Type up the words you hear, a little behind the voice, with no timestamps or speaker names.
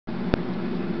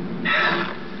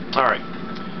Alright.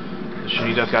 The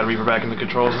Shini Death got Reaper back in the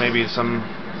controls. Maybe some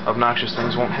obnoxious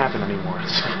things won't happen anymore.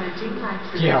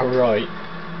 Yeah, right.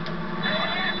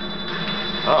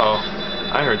 Uh-oh.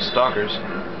 I heard stalkers.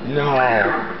 No.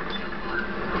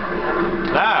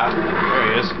 Ah!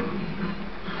 There he is.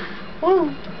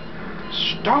 Woo!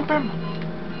 Stomp him!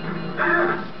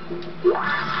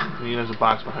 And he has a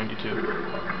box behind you, too.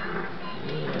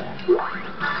 Yeah.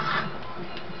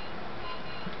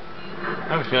 I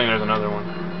have a feeling there's another one.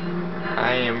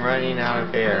 I am running out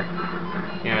of air.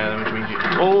 Yeah, which means you...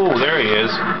 Oh, there he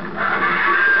is.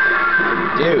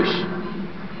 Douche.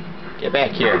 Get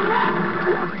back here.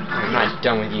 I'm not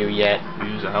done with you yet.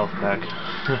 Use a health pack.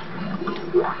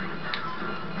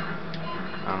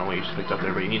 I don't know what you just picked up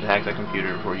there, but you need to hack that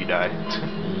computer before you die.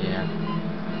 Yeah.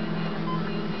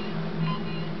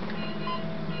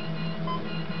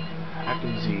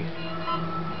 Hacking Z.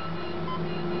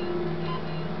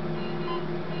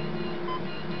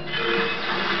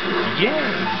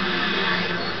 Yay!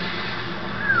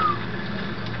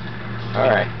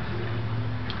 Alright.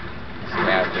 Let's get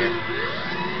out here.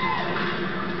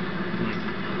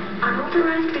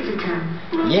 Unauthorized visitor.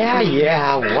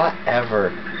 Yeah, whatever.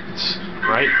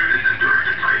 Right?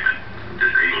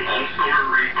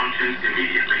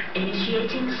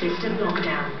 Initiating system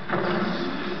lockdown.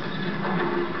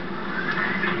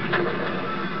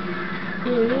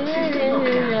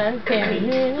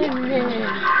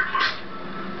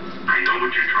 I know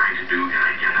what you're trying to do, and I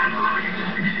cannot allow you to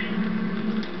succeed.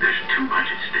 There's too much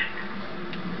at stake.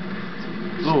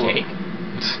 Ooh. Steak.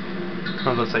 I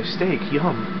was about to say steak,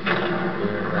 yum.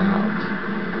 We're out.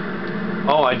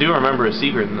 Oh, I do remember a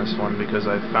secret in this one because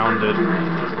I found it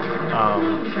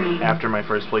after my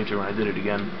first playthrough when I did it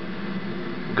again.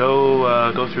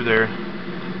 Go through there.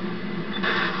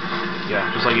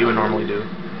 Yeah, just like you would normally do.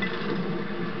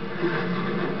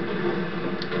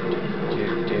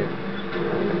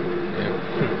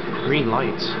 Green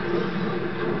lights.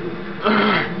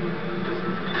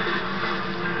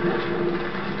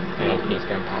 And he's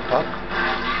gonna pop up.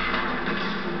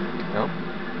 No?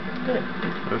 Good.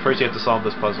 But first you have to solve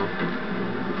this puzzle.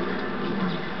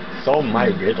 Solve my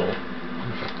riddle.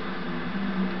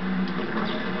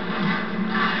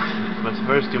 But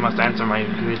first you must answer my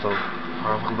riddle.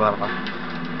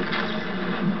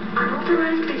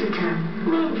 Unauthorized visitor.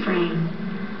 Mainframe.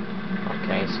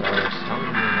 Okay, so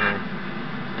somewhere.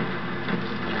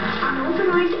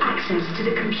 Unauthorized access to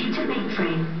the computer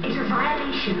mainframe is a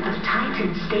violation of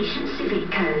Titan Station Civic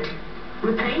Code.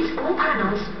 Replace all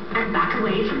panels and back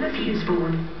away from the fuse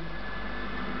board.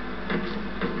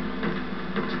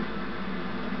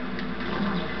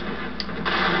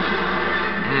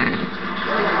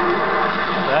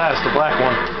 That's the black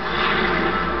one.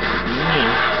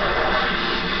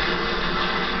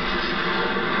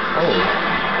 Oh,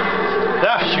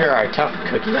 Ah, sure are tough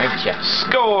cookie, aren't ya?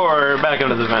 score! Back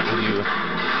into the vent with you.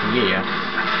 Yeah.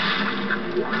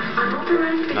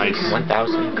 Unauthorized Nice. visitor.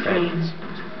 1,000 Mainframe. credits.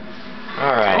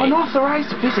 Alright,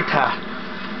 Unauthorized visitor.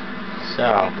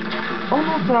 so.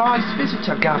 Unauthorized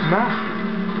visitor, Governor.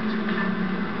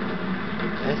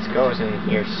 This goes in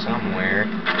here somewhere.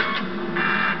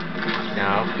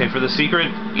 No. Okay, for the secret,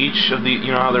 each of the,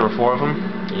 you know how there were 4 of them?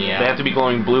 Yeah. They have to be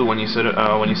glowing blue when you set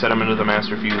them into the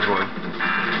master fuse board.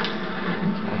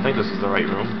 I think this is the right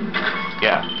room.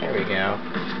 Yeah. There we go.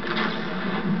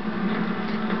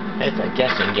 It's a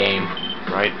guessing game.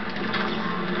 Right.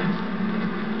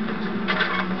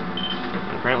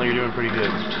 Apparently you're doing pretty good.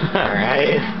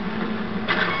 Alright.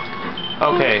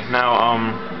 Okay, now,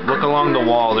 look along the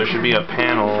wall. There should be a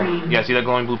panel. Yeah, see that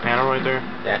glowing blue panel right there?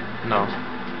 That. No.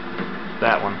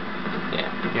 That one.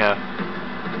 Yeah. Yeah.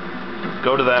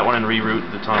 Go to that one and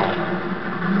reroute the tunnel.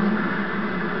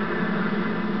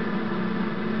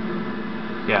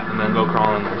 Yeah, and then go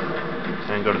crawl in there.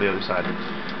 And go to the other side.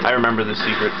 I remember this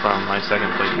secret from my second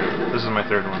playthrough. This is my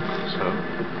third one, so...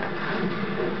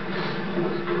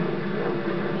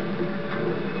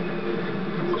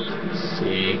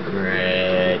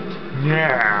 Secret.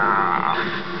 Yeah!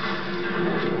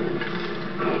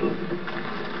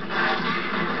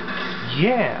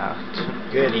 Yeah!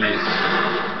 Goodies.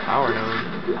 Power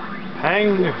node.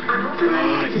 Hang!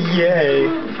 Unauthorized visitor. Yay.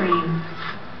 Mainframe.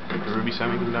 The Ruby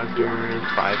Semiconductor,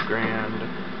 $5 grand.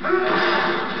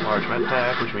 Large med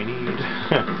pack, which we need.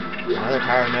 Another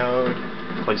power node.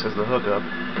 Place has the hookup.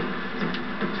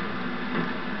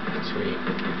 Sweet.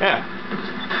 Yeah.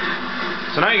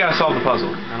 So now you gotta solve the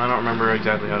puzzle, and I don't remember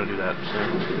exactly how to do that. So.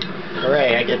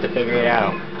 Hooray, I get to figure it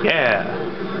out. Yeah.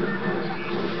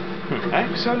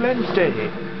 Excelente.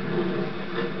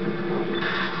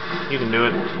 You can do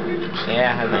it.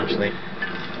 Yeah, eventually.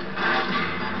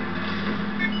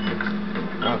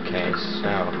 Okay,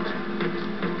 so.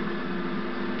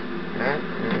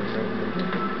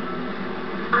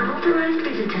 Unauthorized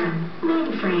visitor.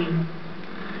 Mainframe.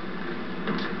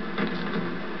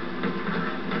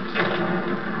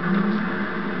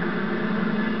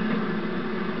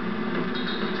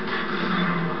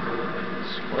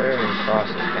 Square and cross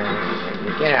the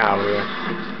boundary. Get out of here.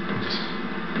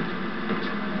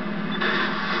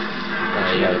 On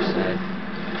the other side.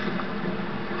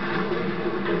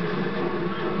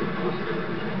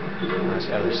 Unless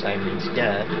the other side means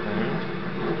death.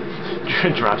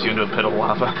 Drops you into a pit of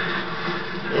lava.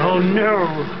 Yeah. Oh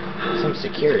no! Some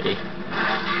security.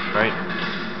 Right?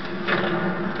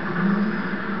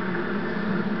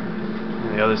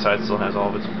 And the other side still has all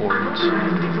of its boards.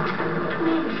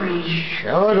 Mainframe.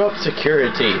 Shut up,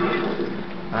 security.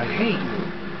 I hate you.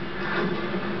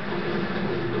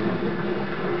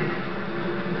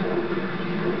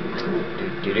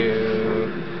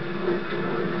 Do-do-do.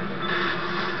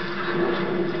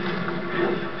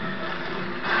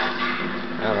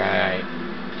 Alright.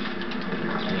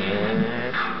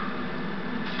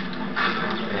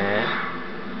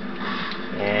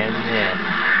 And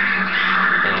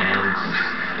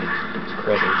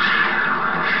critters.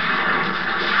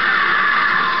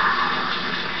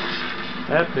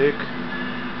 Epic.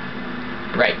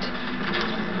 Right.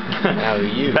 Now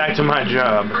you. Back to my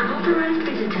job. Unauthorized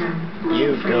visitor.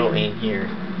 You go in here.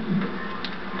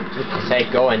 Say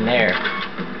go in there.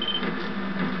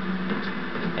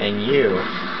 And you.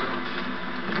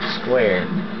 Square.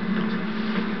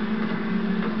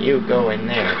 You go in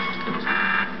there.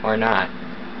 Or not.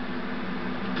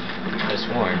 Just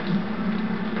warn.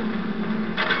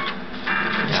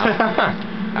 No.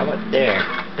 How about there?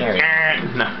 There.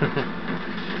 No.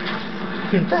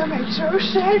 That makes no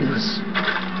sense.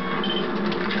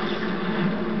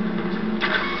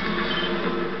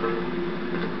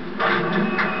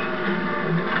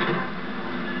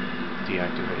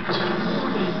 Deactivate.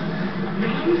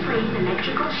 Mainframe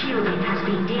electrical shielding has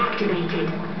been deactivated.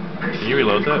 Can you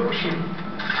reload that? Caution.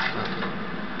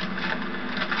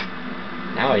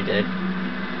 Now I did.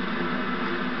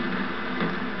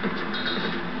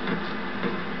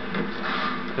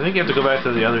 I think you have to go back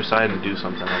to the other side and do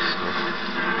something else still.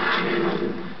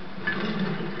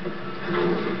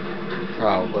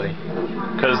 Probably.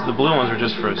 Because the blue ones were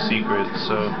just for a secret,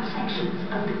 so...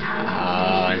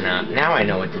 No. Now I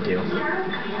know what to do.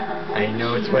 I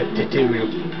know it's what to do.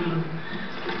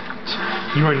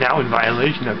 You are now in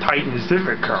violation of Titan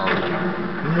Civic Code.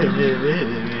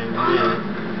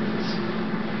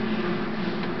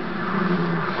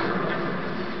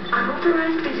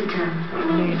 Unauthorized visitor.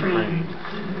 Mainframe.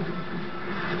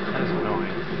 That is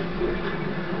annoying.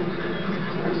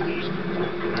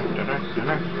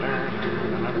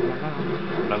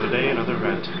 Another day, another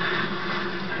event.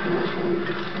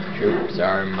 Troops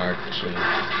are marching.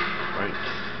 Right.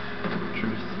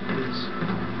 Truth is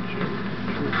marching.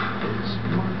 Truth is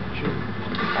marching.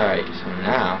 Alright, so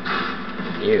now,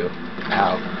 you,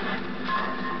 out.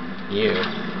 You,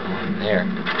 on there.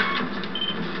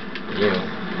 You,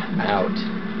 out.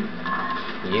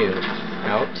 You,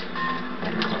 out.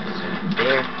 That goes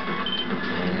there.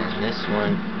 And this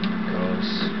one goes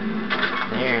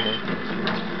there.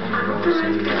 This one goes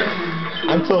in there.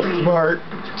 I'm so smart.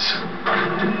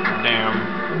 Damn.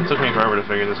 It took me forever to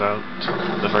figure this out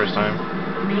the first time.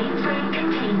 Mainframe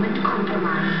containment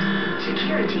compromised.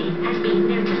 Security has been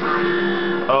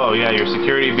notified. Oh yeah, your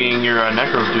security being your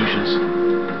necro douches.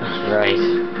 Right.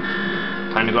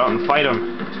 Time to go out and fight them.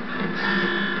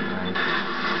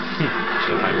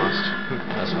 If I must. I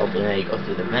was hoping that you go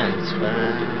through the vents, but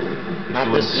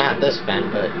not this vent,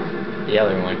 but the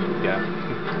other one. Yeah.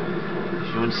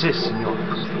 If you insist, senor.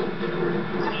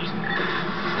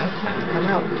 Okay, come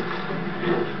out.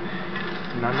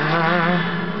 Na na na.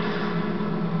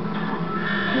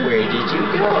 Where did you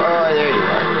go? Oh, there you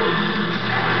are.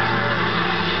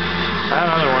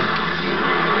 Another one.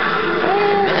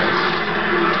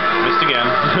 Missed again.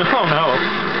 Oh no.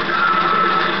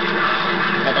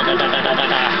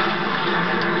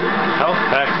 Health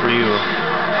back for you.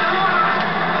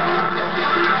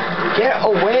 Get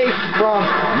away from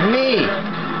me!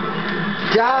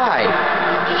 Die!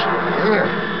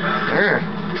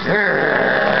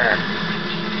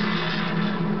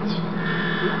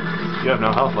 You have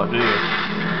no health left, do you?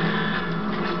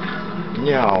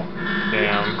 No.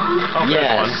 Damn. Oh,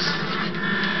 Yes.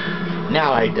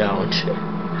 Now I don't.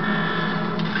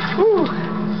 Whew.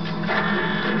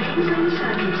 Mainframe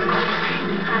circuits are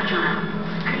extremely fragile.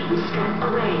 Please step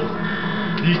away.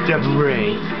 You step away.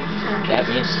 That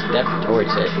means step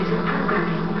towards it.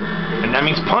 And that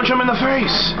means punch him in the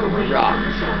face! Away Raw. from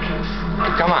the circuits.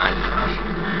 Come on.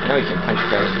 I know you can punch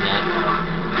better than that.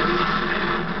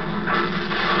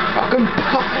 Fucking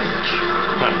punch!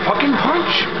 Fucking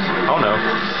punch! Oh no.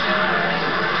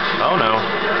 Oh no.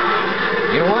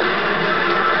 You know what?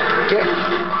 Get.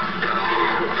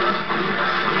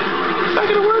 Is that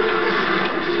gonna work?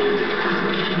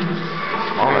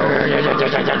 Oh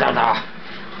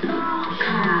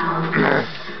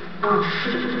no.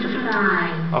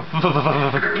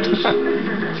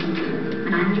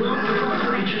 Manual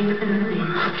incorporating early.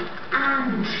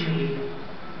 Anti.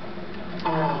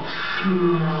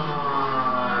 Offline.